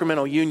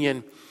sacramental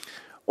union,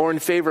 or in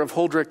favor of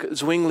Huldrych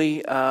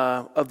Zwingli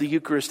of the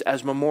Eucharist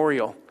as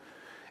memorial.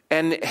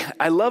 And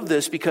I love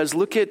this because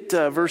look at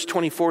verse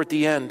 24 at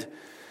the end.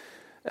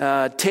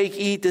 Take,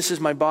 eat, this is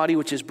my body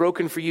which is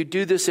broken for you.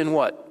 Do this in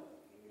what?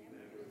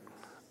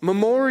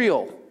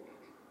 Memorial.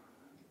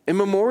 In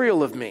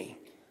memorial of me.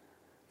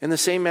 In the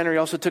same manner he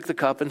also took the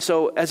cup. And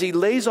so as he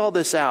lays all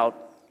this out,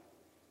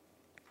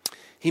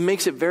 he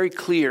makes it very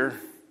clear.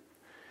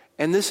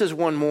 And this is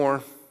one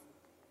more.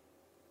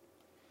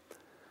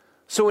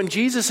 So when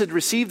Jesus had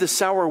received the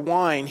sour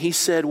wine, he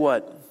said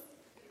what?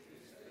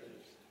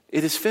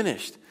 It is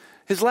finished.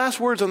 His last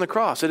words on the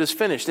cross, it is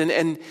finished.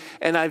 And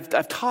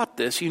I've taught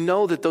this. You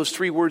know that those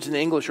three words in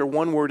English are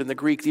one word in the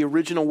Greek, the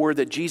original word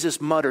that Jesus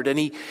muttered. And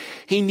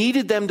he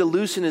needed them to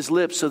loosen his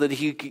lips so that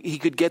he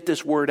could get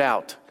this word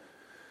out.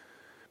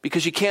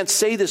 Because you can't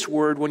say this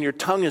word when your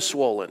tongue is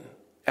swollen.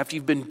 After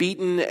you've been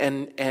beaten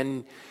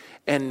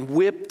and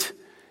whipped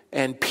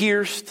and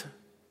pierced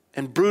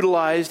and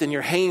brutalized and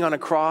you're hanging on a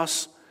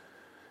cross.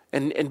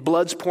 and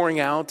blood's pouring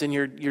out, and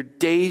you're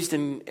dazed,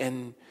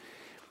 and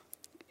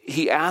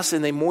he asks,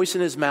 and they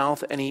moisten his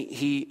mouth, and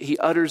he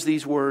utters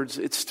these words.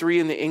 It's 3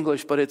 in the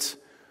English, but it's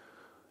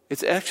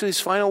actually his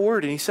final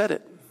word, and he said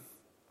it.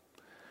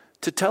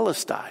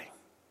 Tetelestai.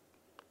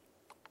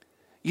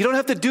 You don't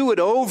have to do it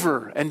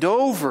over and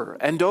over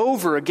and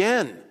over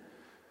again.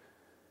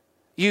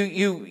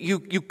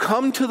 You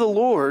come to the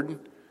Lord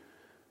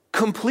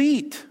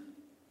complete.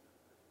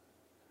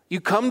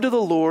 You come to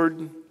the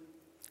Lord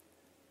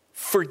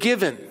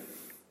forgiven.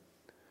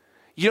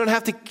 You don't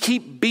have to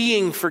keep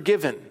being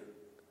forgiven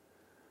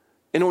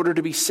in order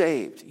to be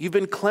saved. You've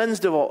been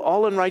cleansed of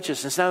all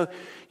unrighteousness. Now,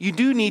 you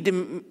do need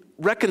to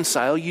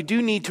reconcile. You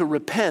do need to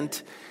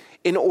repent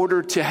in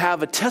order to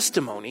have a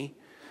testimony.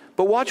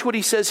 But watch what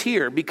he says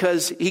here,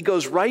 because he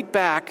goes right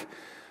back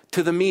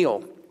to the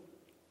meal,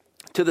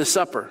 to the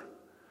supper.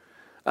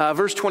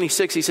 Verse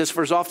 26, he says,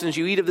 "For as often as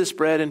you eat of this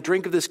bread and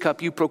drink of this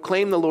cup, you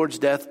proclaim the Lord's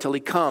death till he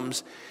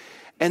comes."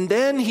 And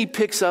then he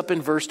picks up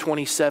in verse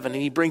 27,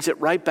 and he brings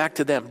it right back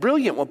to them.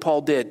 Brilliant what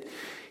Paul did.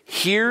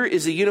 Here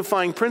is the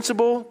unifying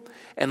principle,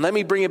 and let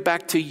me bring it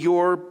back to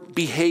your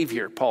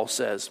behavior, Paul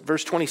says.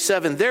 Verse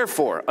 27,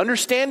 "Therefore,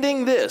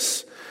 understanding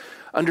this,"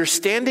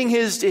 understanding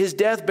his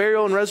death,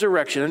 burial, and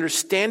resurrection,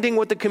 understanding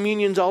what the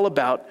communion's all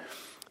about,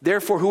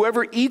 "Therefore,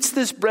 whoever eats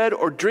this bread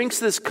or drinks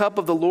this cup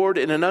of the Lord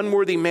in an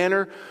unworthy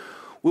manner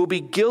will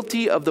be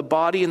guilty of the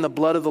body and the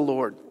blood of the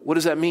Lord." What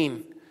does that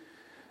mean?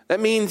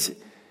 That means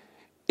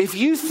if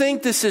you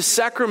think this is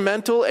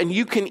sacramental and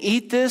you can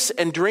eat this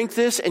and drink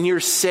this and you're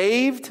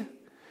saved,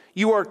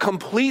 you are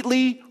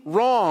completely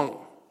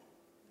wrong.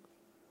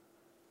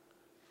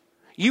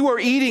 You are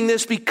eating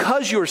this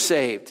because you're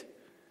saved.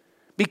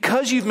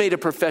 Because you've made a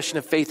profession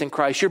of faith in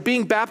Christ. You're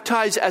being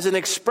baptized as an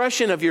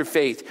expression of your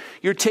faith.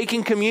 You're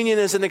taking communion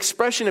as an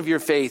expression of your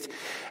faith.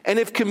 And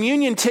if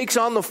communion takes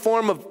on the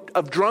form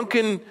of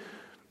drunken,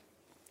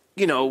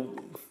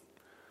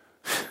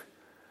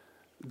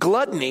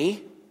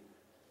 gluttony,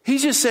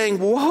 he's just saying,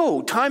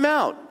 whoa, time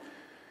out.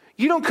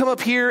 You don't come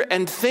up here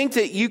and think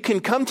that you can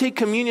come take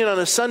communion on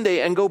a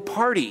Sunday and go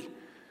party.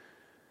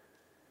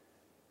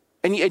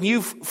 And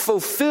you've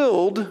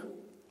fulfilled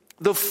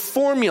the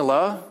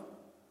formula.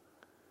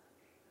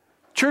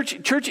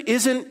 Church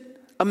isn't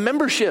a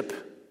membership.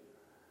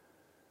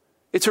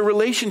 It's a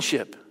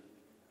relationship.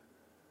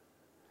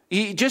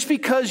 Just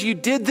because you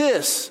did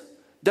this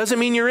doesn't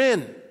mean you're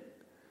in.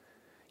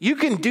 You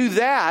can do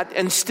that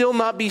and still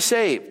not be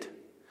saved.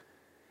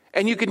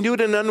 And you can do it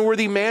in an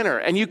unworthy manner.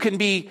 And you can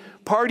be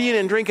partying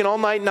and drinking all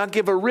night and not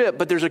give a rip.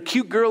 But there's a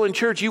cute girl in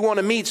church you want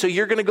to meet, so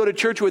you're going to go to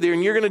church with her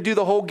and you're going to do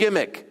the whole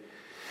gimmick.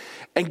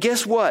 And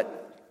guess what?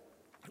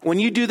 When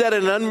you do that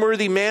in an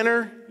unworthy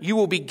manner, you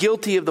will be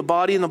guilty of the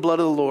body and the blood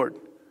of the Lord.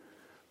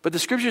 But the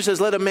scripture says,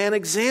 "Let a man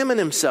examine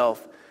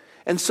himself,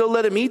 and so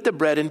let him eat the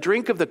bread and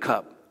drink of the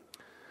cup.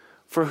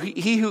 For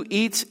he who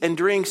eats and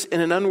drinks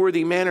in an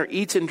unworthy manner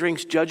eats and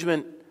drinks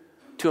judgment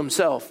to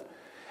himself."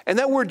 And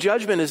that word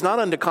judgment is not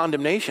unto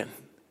condemnation.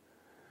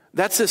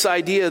 That's this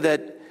idea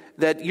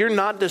that you're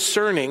not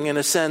discerning, in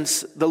a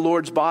sense, the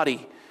Lord's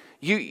body.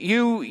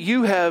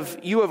 You have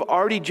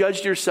already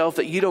judged yourself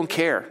that you don't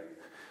care.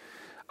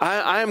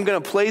 I am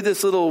going to play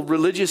this little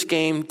religious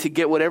game to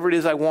get whatever it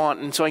is I want,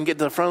 and so I can get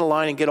to the front of the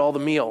line and get all the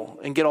meal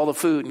and get all the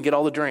food and get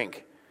all the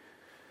drink.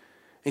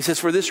 He says,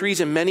 "For this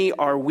reason, many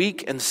are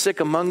weak and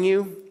sick among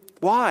you."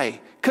 Why?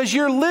 Because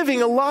you're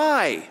living a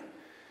lie.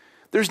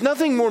 There's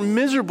nothing more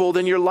miserable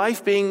than your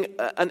life being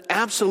an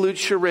absolute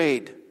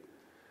charade.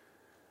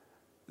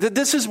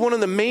 This is one of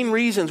the main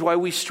reasons why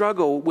we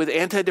struggle with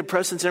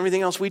antidepressants and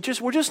everything else. We're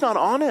just not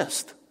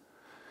honest.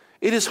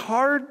 It is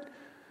hard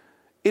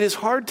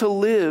to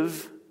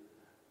live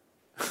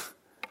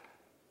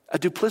a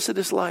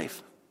duplicitous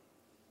life.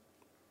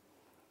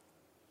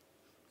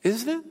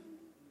 Isn't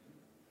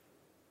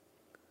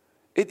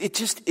it?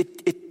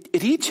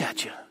 It eats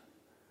at you.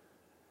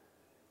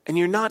 And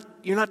you're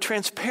not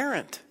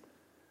transparent.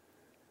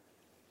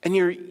 And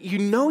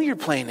you're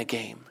playing a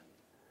game.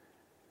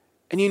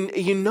 And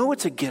you know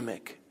it's a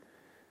gimmick.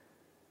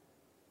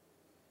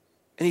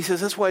 And he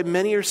says that's why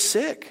many are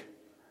sick.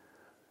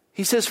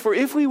 He says, "For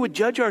if we would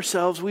judge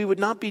ourselves, we would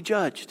not be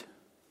judged."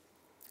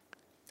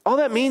 All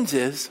that means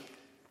is,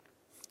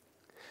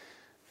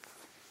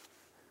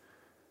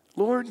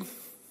 Lord,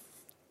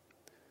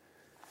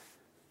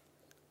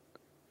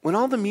 when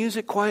all the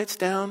music quiets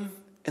down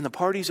and the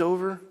party's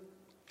over,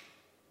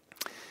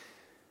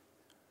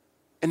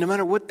 and no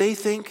matter what they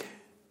think,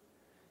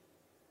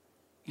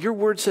 your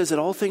word says that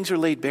all things are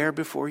laid bare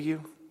before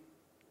you.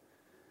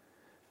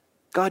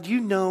 God, you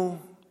know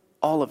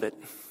all of it.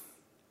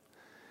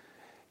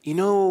 You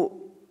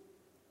know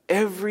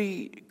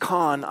every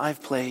con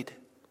I've played.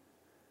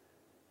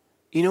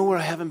 You know where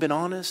I haven't been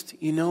honest.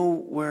 You know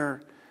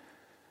where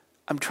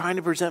I'm trying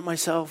to present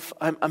myself.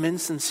 I'm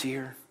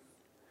insincere.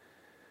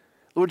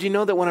 Lord, you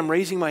know that when I'm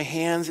raising my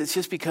hands, it's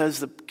just because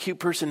the cute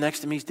person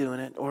next to me is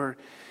doing it. Or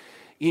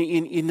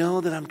you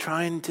know that I'm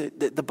trying to,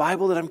 the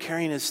Bible that I'm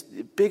carrying is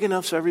big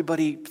enough so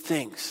everybody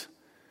thinks.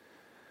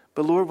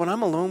 But Lord, when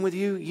I'm alone with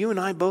you, you and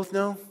I both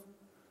know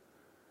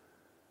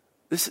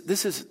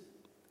This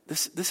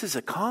is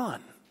a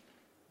con.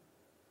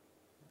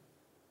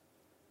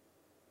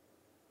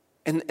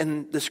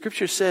 And the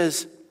scripture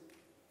says,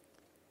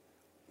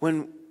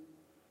 when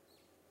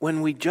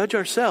we judge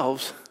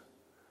ourselves,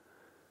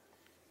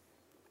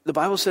 the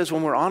Bible says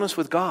when we're honest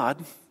with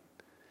God,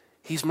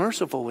 He's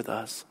merciful with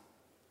us.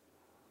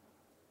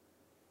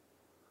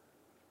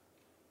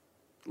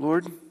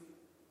 Lord,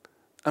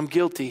 I'm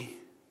guilty.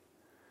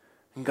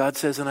 And God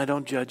says, and I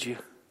don't judge you.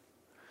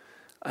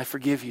 I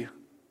forgive you.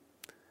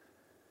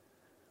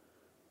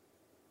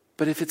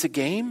 But if it's a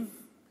game,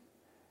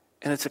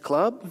 and it's a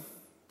club,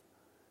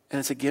 and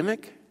it's a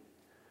gimmick,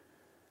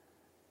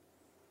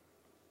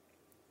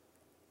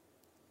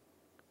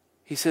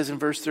 he says in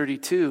verse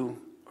 32,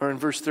 or in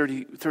verse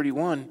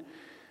 31,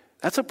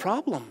 that's a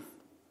problem.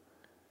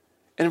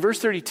 And in verse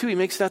 32, he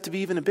makes it out to be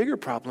even a bigger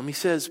problem. He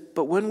says,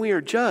 but when we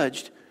are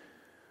judged,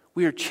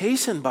 we are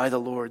chastened by the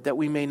Lord, that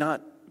we may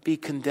not be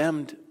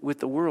condemned with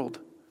the world.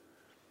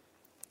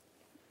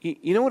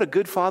 You know what a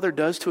good father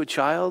does to a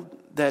child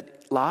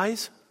that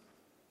lies?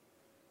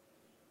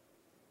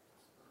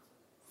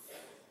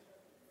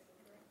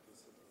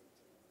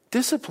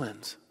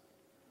 Disciplines.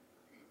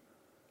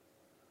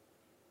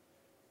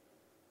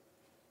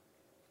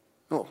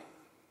 Oh,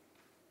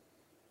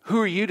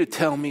 who are you to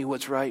tell me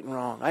what's right and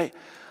wrong?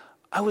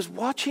 I was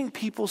watching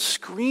people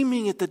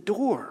screaming at the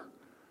door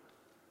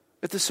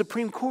at the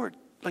Supreme Court,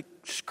 like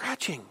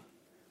scratching.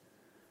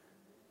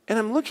 And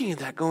I'm looking at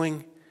that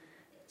going,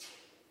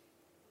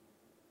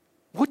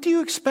 what do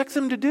you expect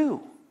them to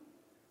do?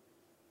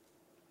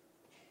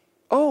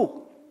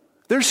 Oh,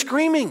 they're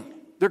screaming.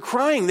 They're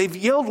crying. They've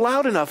yelled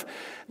loud enough.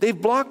 They've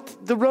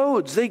blocked the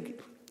roads. They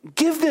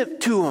give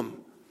it to him.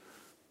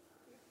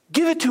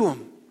 Give it to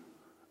him.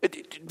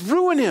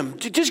 Ruin him.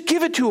 Just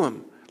give it to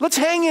him. Let's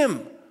hang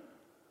him.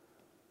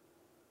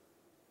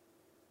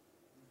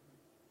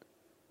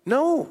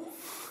 No.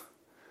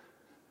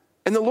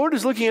 And the Lord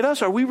is looking at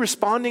us. Are we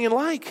responding in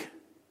like?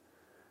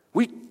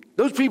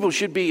 Those people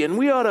should be, and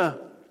we ought to.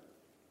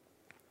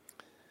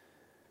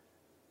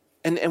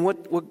 And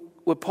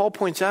what Paul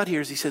points out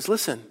here is he says,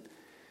 listen,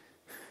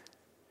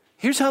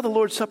 here's how the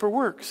Lord's Supper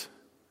works.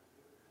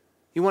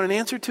 You want an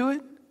answer to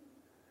it?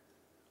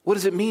 What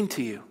does it mean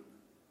to you?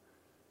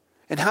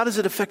 And how does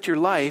it affect your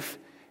life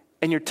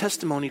and your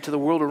testimony to the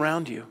world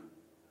around you?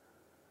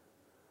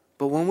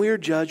 But when we are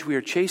judged, we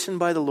are chastened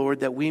by the Lord,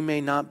 that we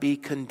may not be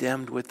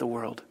condemned with the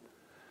world.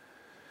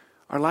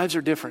 Our lives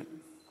are different.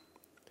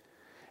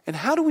 And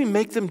how do we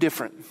make them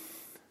different?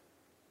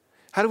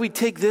 How do we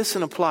take this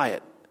and apply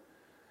it?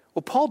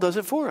 Well, Paul does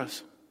it for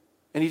us.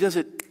 And he does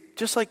it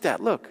just like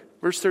that. Look,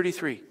 verse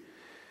 33.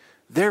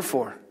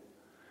 Therefore,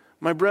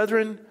 my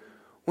brethren,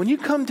 when you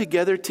come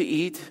together to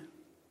eat,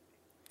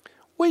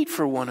 wait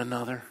for one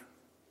another.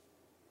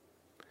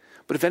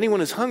 But if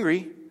anyone is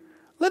hungry,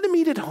 let him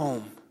eat at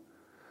home,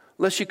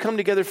 lest you come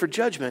together for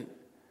judgment,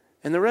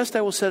 and the rest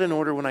I will set in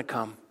order when I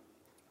come.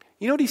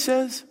 You know what he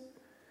says?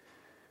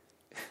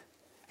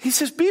 He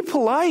says, be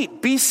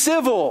polite, be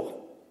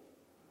civil.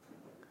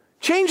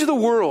 Change the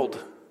world.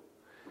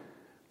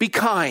 Be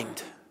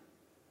kind.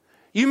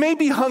 You may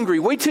be hungry.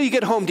 Wait till you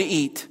get home to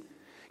eat.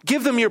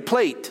 Give them your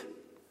plate.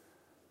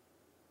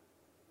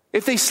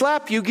 If they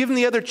slap you, give them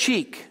the other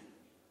cheek.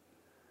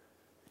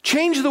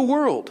 Change the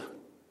world.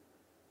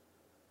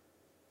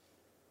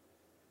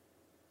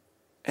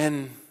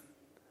 And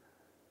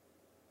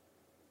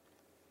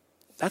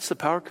that's the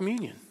power of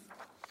communion.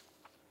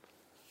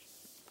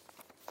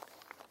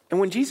 And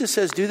when Jesus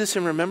says, do this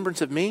in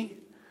remembrance of me,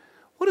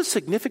 what a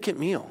significant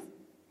meal.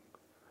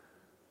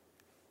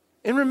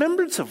 In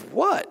remembrance of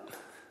what?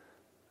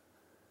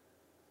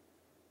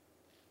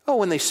 Oh,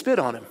 when they spit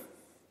on him.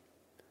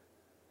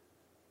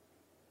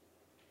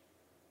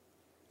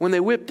 When they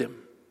whipped him.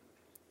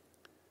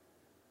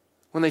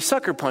 When they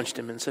sucker punched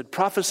him and said,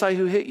 prophesy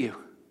who hit you.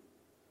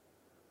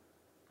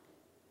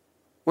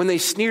 When they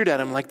sneered at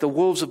him like the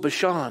wolves of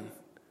Bashan.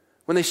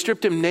 When they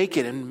stripped him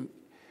naked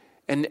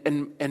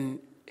and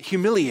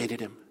humiliated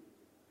him.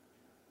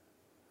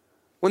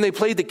 When they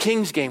played the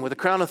king's game with a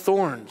crown of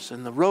thorns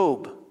and the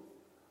robe.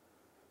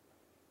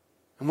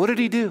 And what did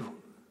he do?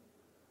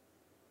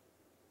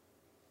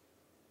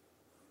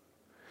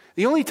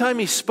 The only time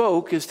he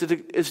spoke is to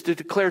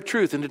declare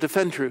truth and to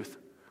defend truth.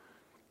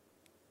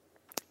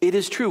 It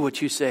is true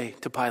what you say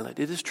to Pilate.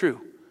 It is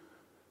true.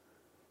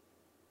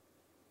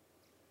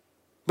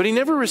 But he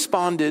never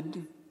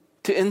responded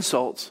to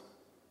insults.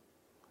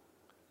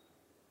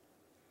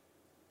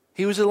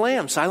 He was a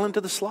lamb, silent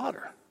to the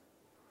slaughter.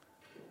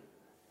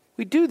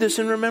 We do this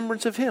in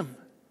remembrance of him.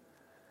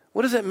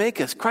 What does that make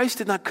us? Christ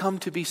did not come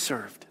to be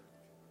served,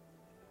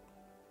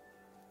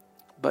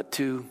 but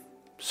to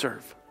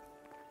serve.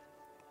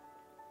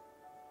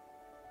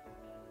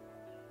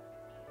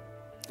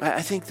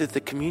 I think that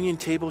the communion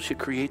table should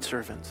create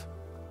servants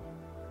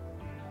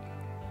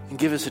and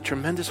give us a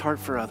tremendous heart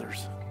for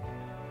others,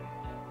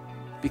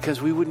 because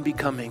we wouldn't be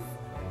coming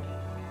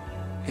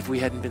if we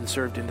hadn't been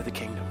served into the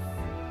kingdom.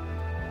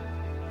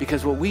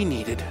 Because what we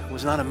needed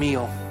was not a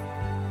meal.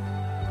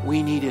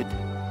 We needed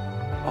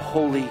a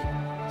holy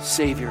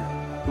Savior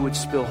who would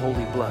spill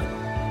holy blood.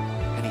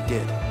 And he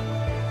did.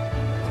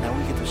 And now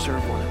we get to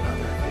serve one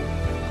another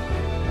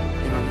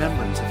in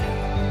remembrance of him.